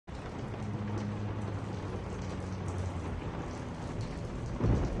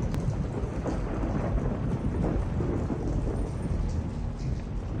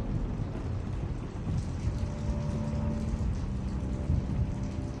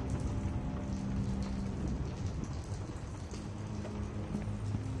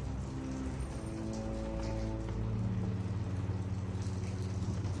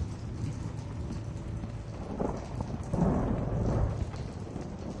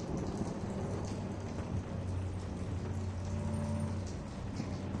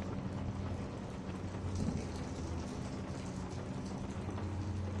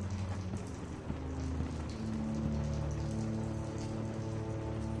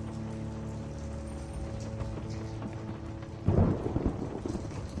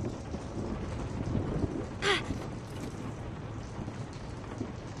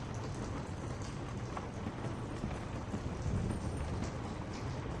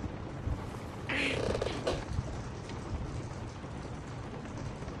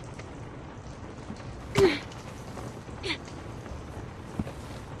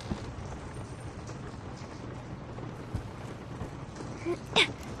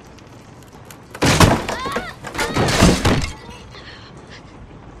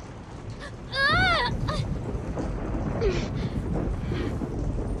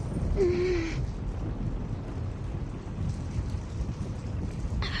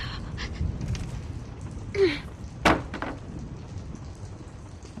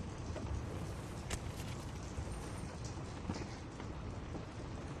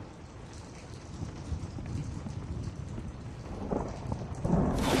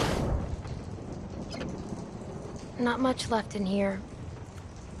Not much left in here.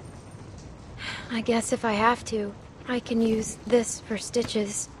 I guess if I have to, I can use this for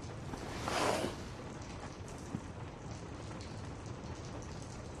stitches.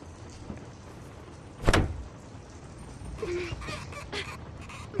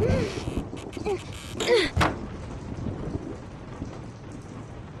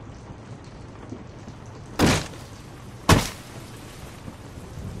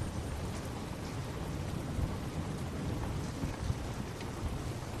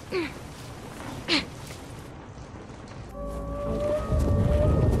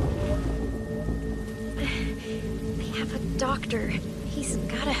 Doctor, he's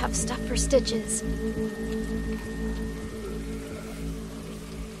gotta have stuff for stitches.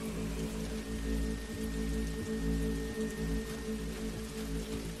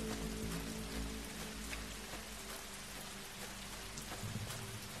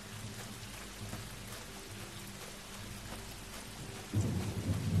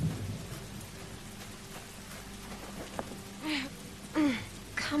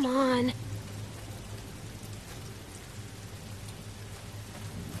 Come on.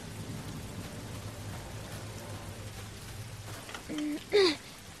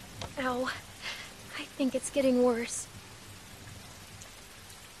 Ow. I think it's getting worse.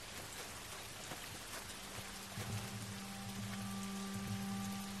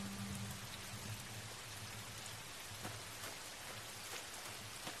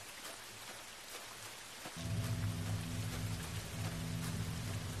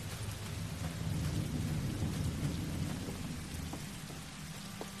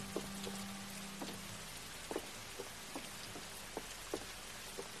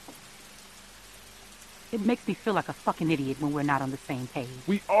 It makes me feel like a fucking idiot when we're not on the same page.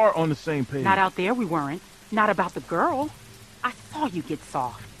 We are on the same page. Not out there, we weren't. Not about the girl. I saw you get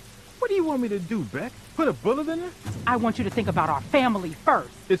soft. What do you want me to do, Beck? Put a bullet in her? I want you to think about our family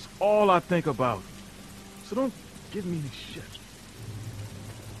first. It's all I think about. So don't give me any shit.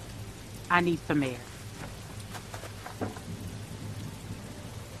 I need some air.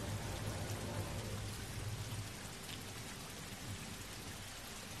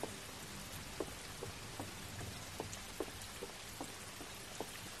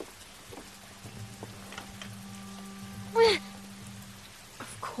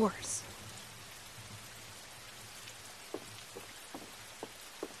 Of course.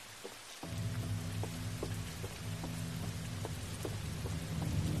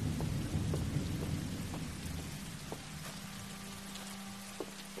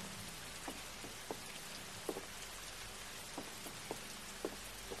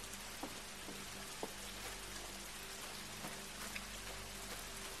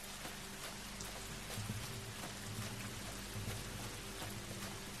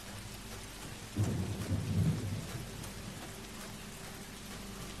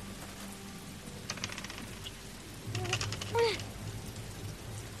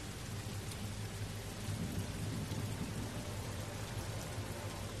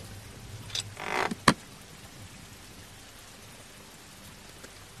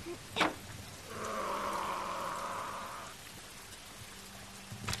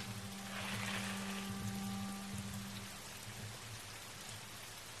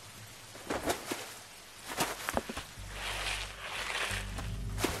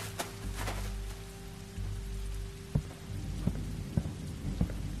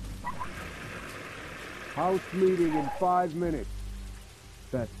 House meeting in 5 minutes.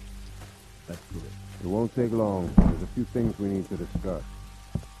 That's good. It won't take long. There's a few things we need to discuss.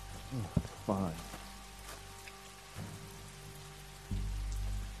 Fine.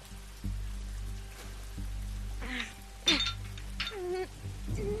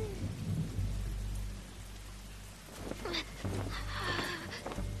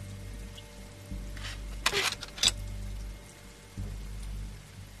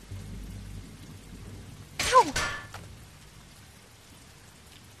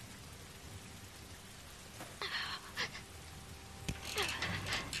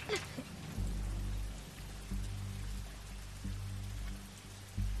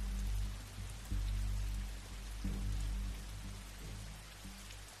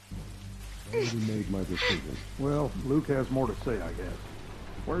 I already made my decision. Well, Luke has more to say, I guess.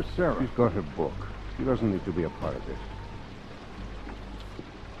 Where's Sarah? She's got her book. She doesn't need to be a part of this.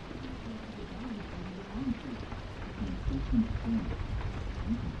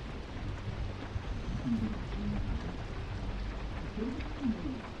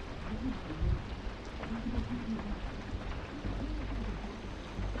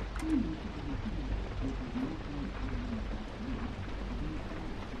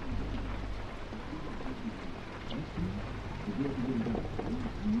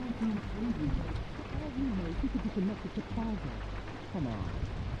 Come on.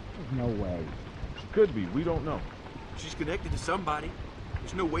 There's no way. She could be. We don't know. She's connected to somebody.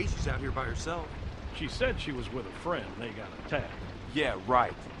 There's no way she's out here by herself. She said she was with a friend. They got attacked. Yeah,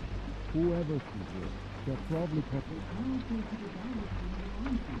 right. Whoever she's with, they're probably couple.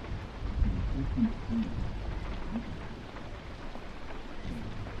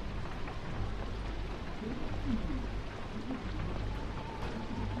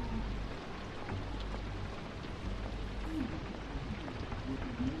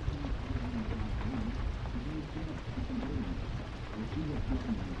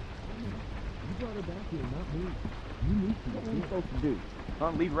 What are we supposed to do?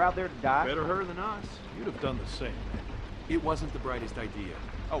 Huh? Leave her out there to die? Better her than us. You'd have done the same. It wasn't the brightest idea.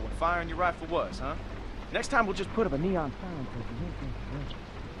 Oh, what firing your rifle was, huh? Next time we'll just put up a neon sign.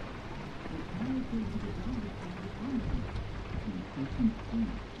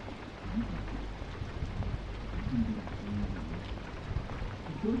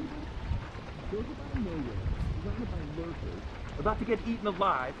 About to get eaten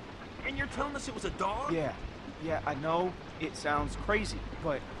alive, and you're telling us it was a dog? Yeah, I know it sounds crazy,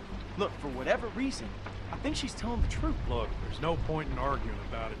 but look, for whatever reason, I think she's telling the truth. Look, there's no point in arguing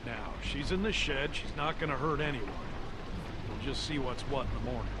about it now. She's in the shed. She's not going to hurt anyone. We'll just see what's what in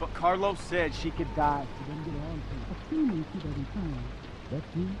the morning. But Carlos said she could die. Assuming she doesn't find.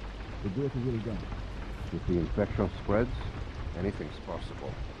 That's me. The girls are really gone. If the infection spreads, anything's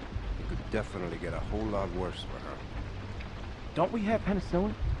possible. It could definitely get a whole lot worse for her. Don't we have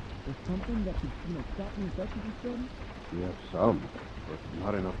penicillin? There's something that could, stop the infection you said? We have some, but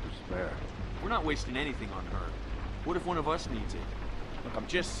not enough to spare. We're not wasting anything on her. What if one of us needs it? Look, I'm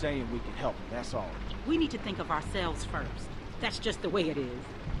just saying we can help, that's all. We need to think of ourselves first. That's just the way it is.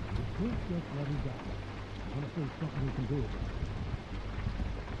 We can't just let her die. I want to think something we can do about it.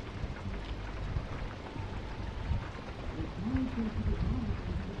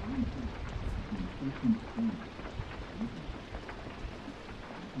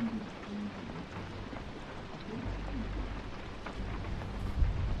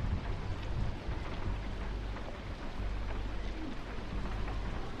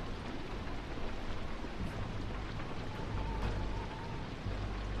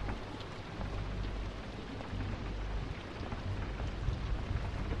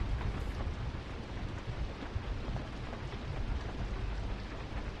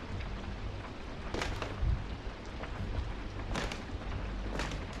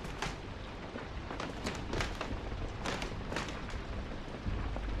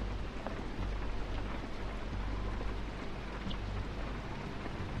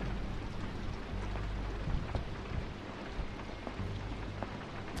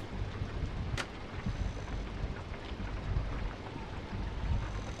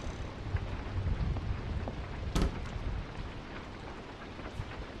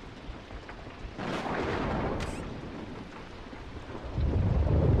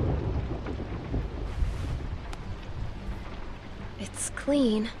 It's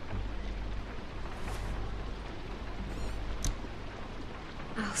clean.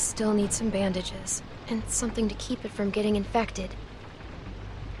 I'll still need some bandages, and something to keep it from getting infected.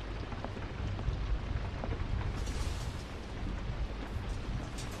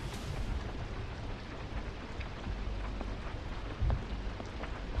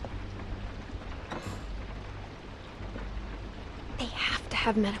 They have to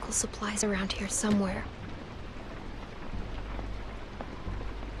have medical supplies around here somewhere.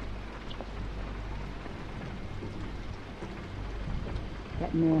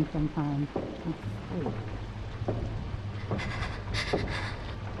 That man sometimes.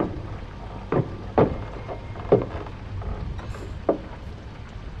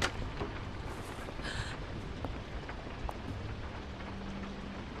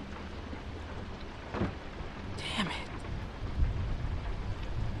 Damn it.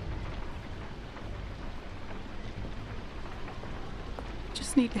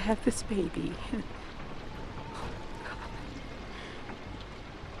 Just need to have this baby.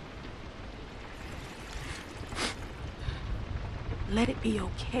 Let it be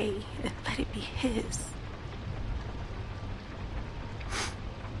okay, and let it be his.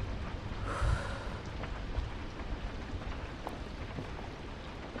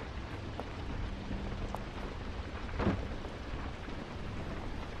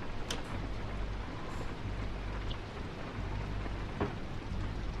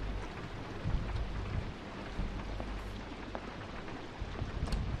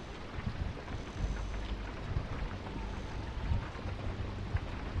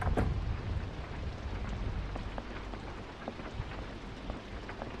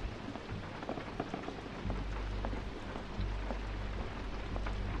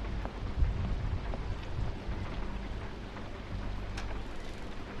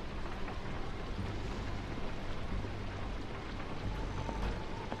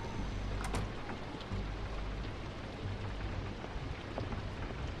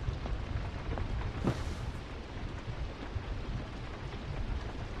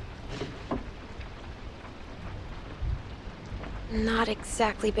 Not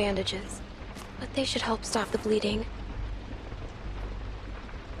exactly bandages, but they should help stop the bleeding.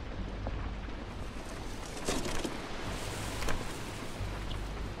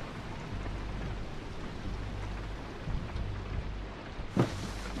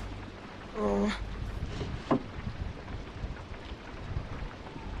 Oh.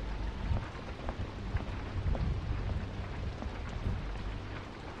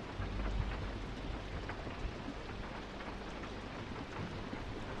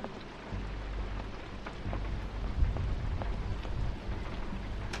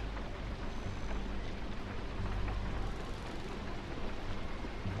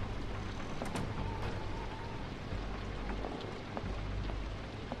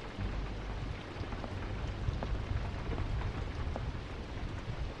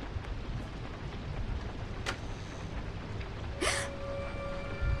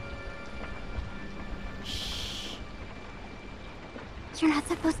 You're not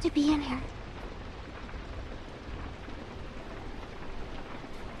supposed to be in here.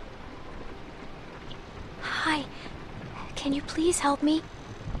 Hi. Can you please help me?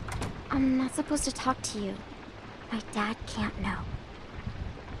 I'm not supposed to talk to you. My dad can't know.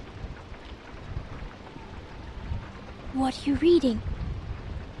 What are you reading?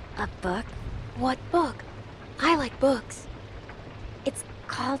 A book? What book? I like books. It's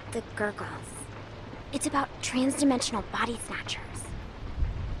called The Gurgles. It's about transdimensional body snatchers.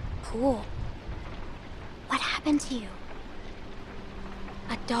 Cool. What happened to you?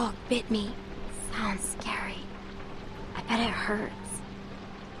 A dog bit me. Sounds scary. I bet it hurts.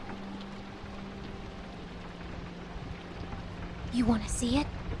 You want to see it?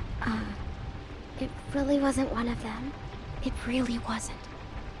 It really wasn't one of them. It really wasn't.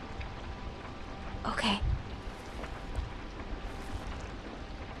 Okay.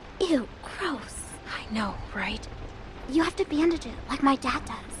 Ew, gross. I know, right? You have to bandage it like my dad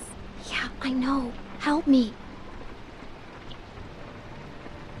does. Yeah, I know. Help me.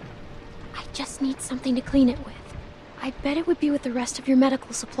 I just need something to clean it with. I bet it would be with the rest of your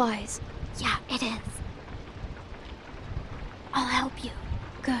medical supplies. Yeah, it is. I'll help you.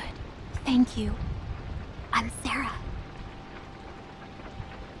 Good. Thank you. I'm Sarah.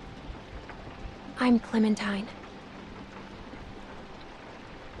 I'm Clementine.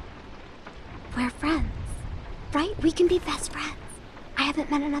 We're friends, right? We can be best friends. I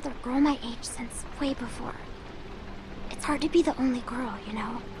haven't met another girl my age since way before. It's hard to be the only girl, you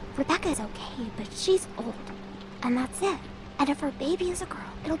know? Rebecca's okay, but she's old. And that's it. And if her baby is a girl,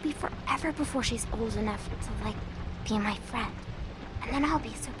 it'll be forever before she's old enough to, like, be my friend. And then I'll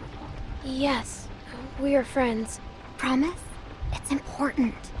be super old. Yes, we are friends. Promise? It's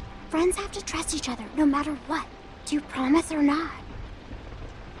important. Friends have to trust each other no matter what. Do you promise or not?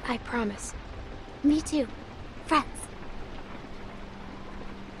 I promise. Me too. Friends.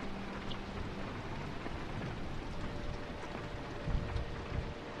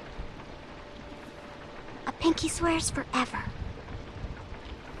 A pinky swears forever.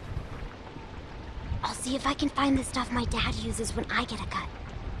 I'll see if I can find the stuff my dad uses when I get a cut.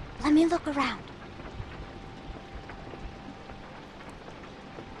 Let me look around.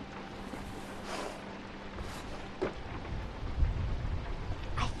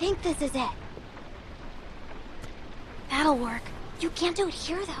 I think this is it. That'll work. You can't do it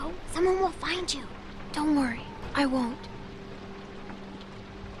here, though. Someone will find you. Don't worry, I won't.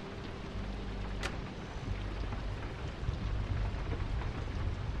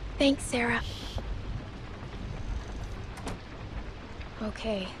 Thanks, Sarah.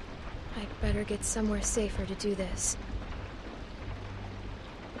 Okay, I'd better get somewhere safer to do this.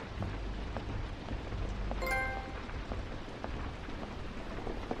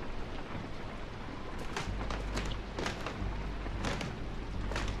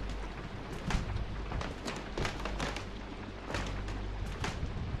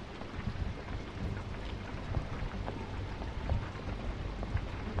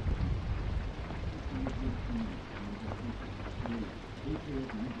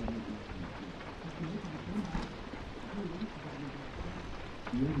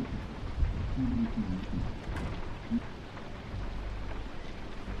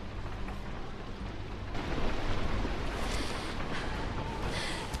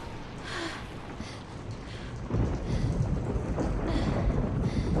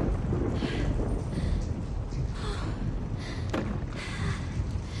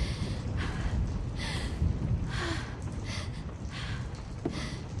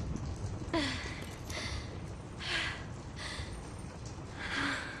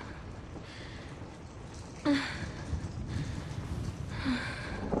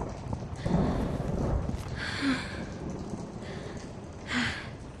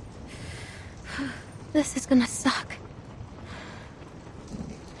 this is gonna suck.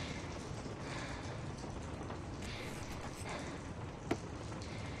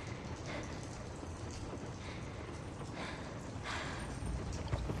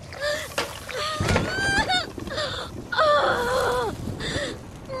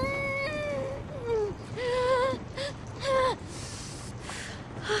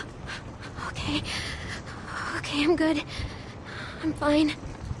 Okay, I'm good. I'm fine.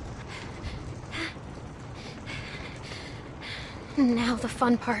 Now the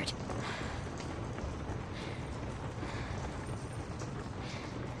fun part.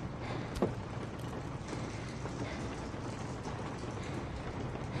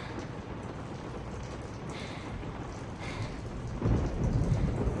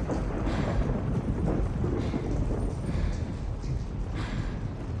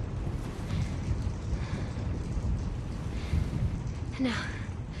 Now,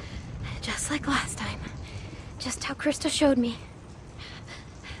 just like last time. Just how Krista showed me.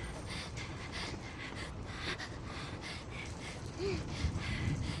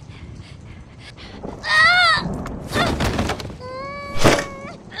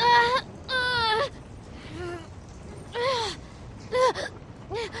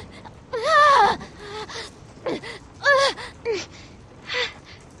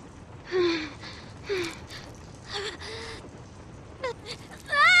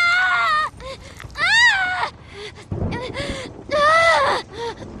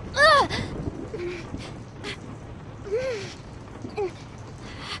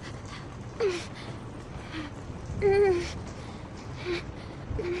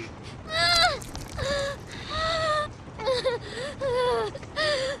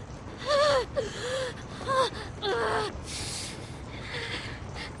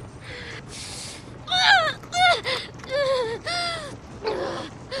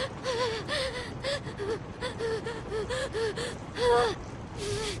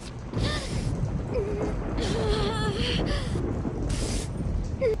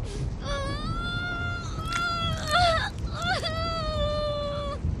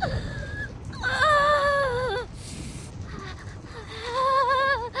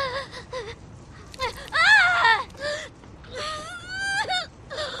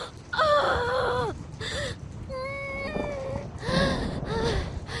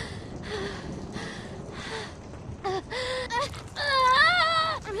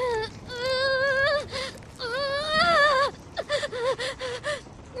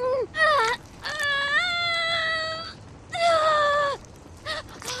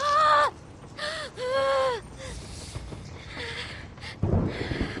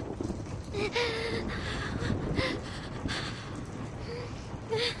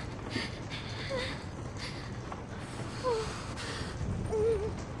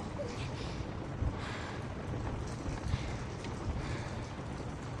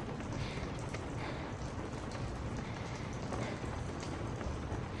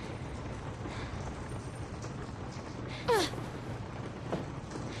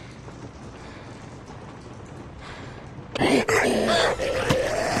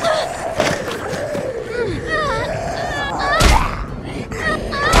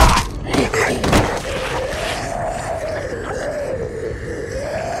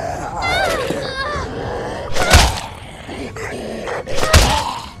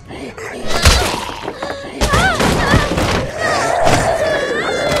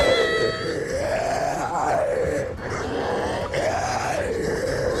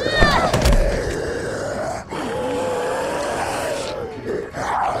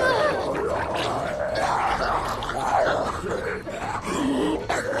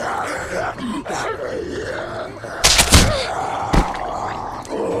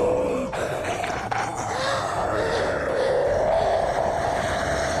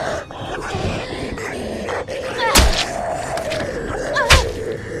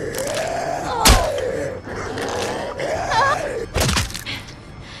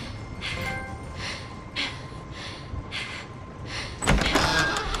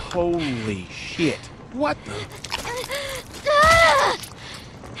 Holy shit. What the?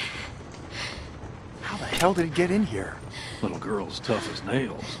 How the hell did it get in here? Little girl's tough as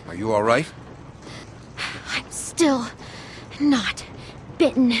nails. Are you all right? I'm still not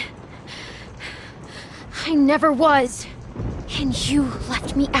bitten. I never was. And you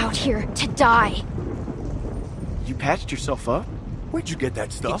left me out here to die. You patched yourself up? Where'd you get that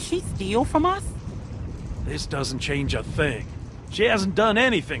Did stuff? she steal from us? This doesn't change a thing. She hasn't done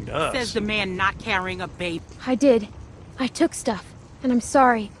anything to us. Says the man not carrying a babe. I did. I took stuff, and I'm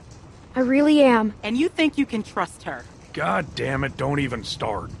sorry. I really am. And you think you can trust her? God damn it, don't even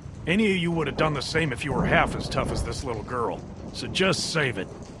start. Any of you would have done the same if you were half as tough as this little girl. So just save it.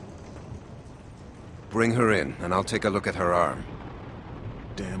 Bring her in, and I'll take a look at her arm.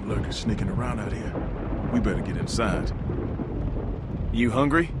 Damn lurkers sneaking around out here. We better get inside. You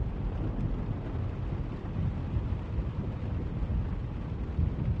hungry?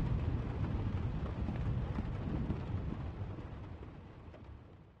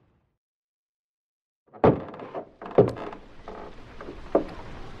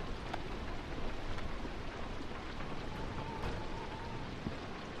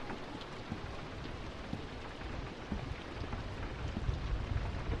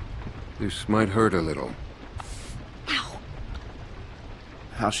 This might hurt a little. Ow.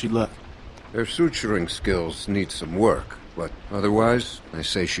 How's she look? Her suturing skills need some work, but otherwise, I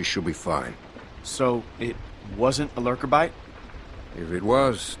say she should be fine. So, it wasn't a lurker bite? If it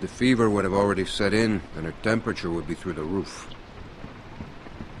was, the fever would have already set in, and her temperature would be through the roof.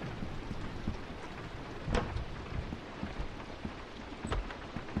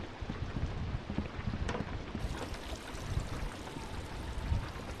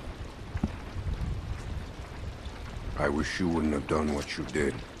 I wish you wouldn't have done what you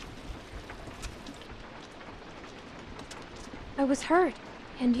did. I was hurt,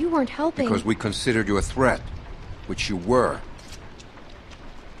 and you weren't helping. Because we considered you a threat, which you were.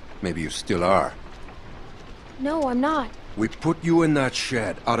 Maybe you still are. No, I'm not. We put you in that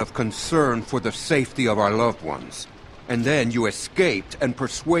shed out of concern for the safety of our loved ones. And then you escaped and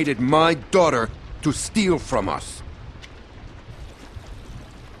persuaded my daughter to steal from us.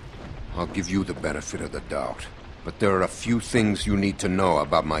 I'll give you the benefit of the doubt. But there are a few things you need to know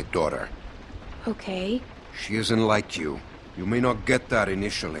about my daughter. Okay. She isn't like you. You may not get that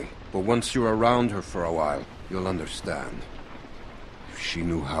initially, but once you're around her for a while, you'll understand. If she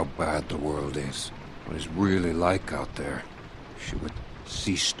knew how bad the world is, what it's really like out there, she would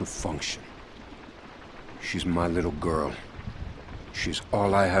cease to function. She's my little girl. She's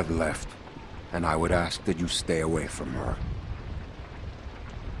all I have left, and I would ask that you stay away from her.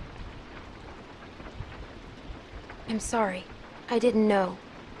 I'm sorry. I didn't know.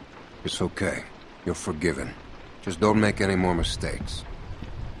 It's okay. You're forgiven. Just don't make any more mistakes.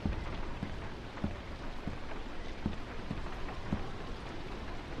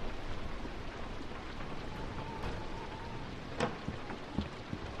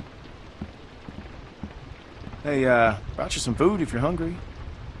 Hey, brought you some food if you're hungry.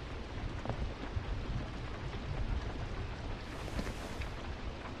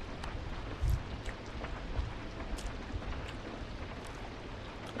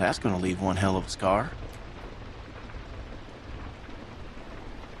 That's gonna leave one hell of a scar.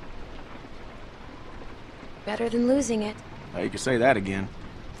 Better than losing it. You could say that again.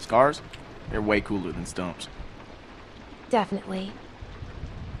 Scars? They're way cooler than stumps. Definitely.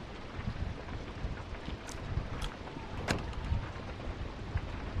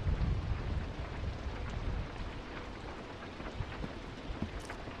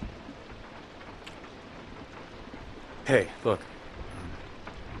 Hey, look.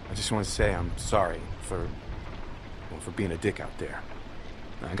 I just want to say I'm sorry for being a dick out there.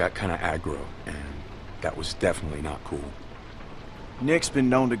 I got kind of aggro, and that was definitely not cool. Nick's been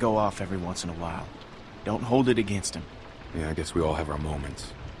known to go off every once in a while. Don't hold it against him. Yeah, I guess we all have our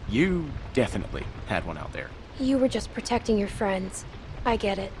moments. You definitely had one out there. You were just protecting your friends. I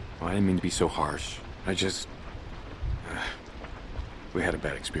get it. Well, I didn't mean to be so harsh. I just... we had a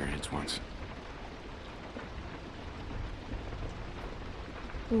bad experience once.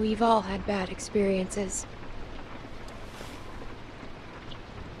 We've all had bad experiences.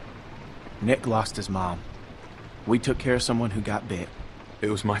 Nick lost his mom. We took care of someone who got bit. It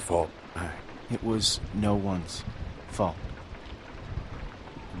was my fault. It was no one's fault.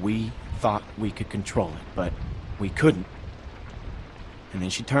 We thought we could control it, but we couldn't. And then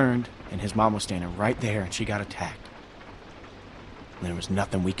she turned, and his mom was standing right there, and she got attacked. And there was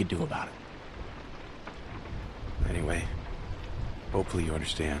nothing we could do about it. Anyway, hopefully you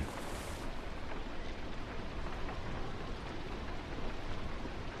understand.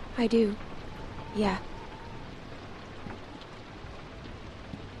 I do. Yeah.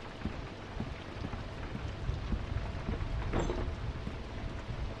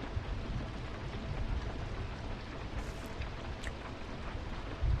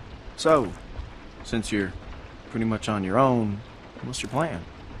 So, since you're pretty much on your own, what's your plan?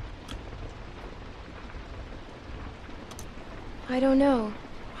 I don't know.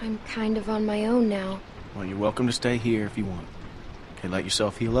 I'm kind of on my own now. Well, you're welcome to stay here if you want. Okay, let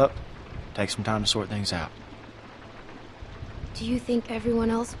yourself heal up. Take some time to sort things out. Do you think everyone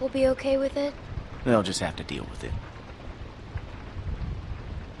else will be okay with it? They'll just have to deal with it.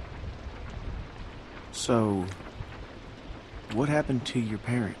 So, what happened to your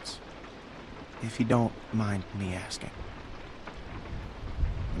parents? If you don't mind me asking.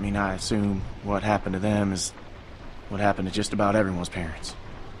 I mean, I assume what happened to them is what happened to just about everyone's parents.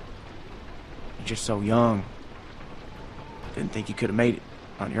 You're just so young. Didn't think you could have made it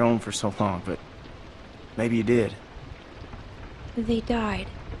on your own for so long, but maybe you did. They died.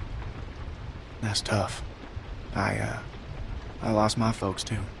 That's tough. I lost my folks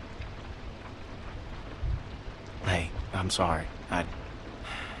too. Hey, I'm sorry. I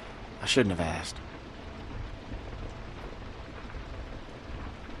shouldn't have asked.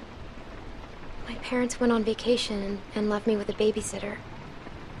 My parents went on vacation and left me with a babysitter.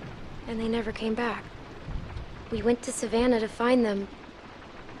 And they never came back. We went to Savannah to find them,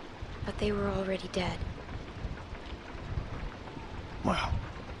 but they were already dead. Wow.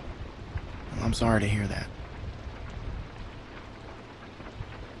 Well, I'm sorry to hear that.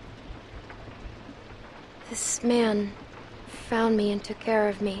 This man found me and took care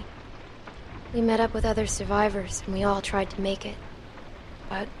of me. We met up with other survivors and we all tried to make it.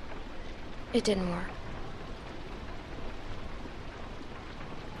 But it didn't work.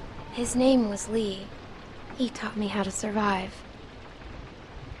 His name was Lee. He taught me how to survive.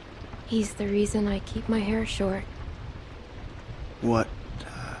 He's the reason I keep my hair short. What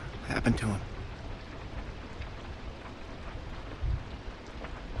happened to him?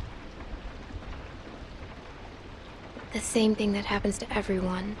 The same thing that happens to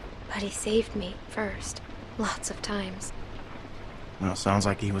everyone, but he saved me first, lots of times. Well, sounds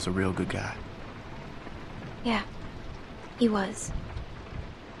like he was a real good guy. Yeah, he was.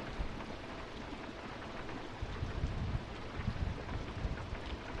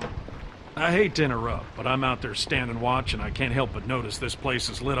 I hate to interrupt, but I'm out there standing watch and I can't help but notice this place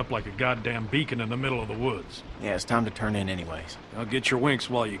is lit up like a goddamn beacon in the middle of the woods. Yeah, it's time to turn in anyways. Now get your winks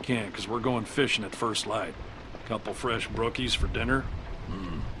while you can, because we're going fishing at first light. Couple fresh brookies for dinner?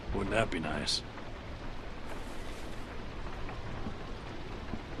 Wouldn't that be nice?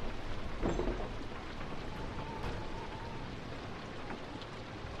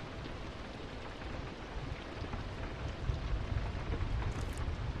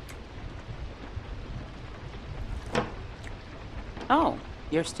 Oh,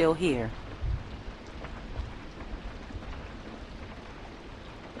 you're still here.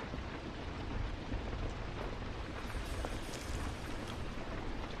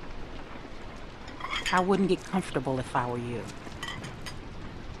 I wouldn't get comfortable if I were you.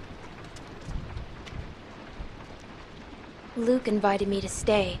 Luke invited me to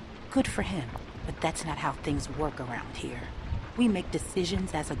stay. Good for him, but that's not how things work around here. We make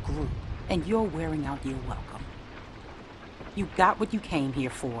decisions as a group, and you're wearing out your welcome. You got what you came here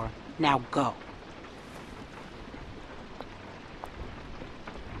for. Now go.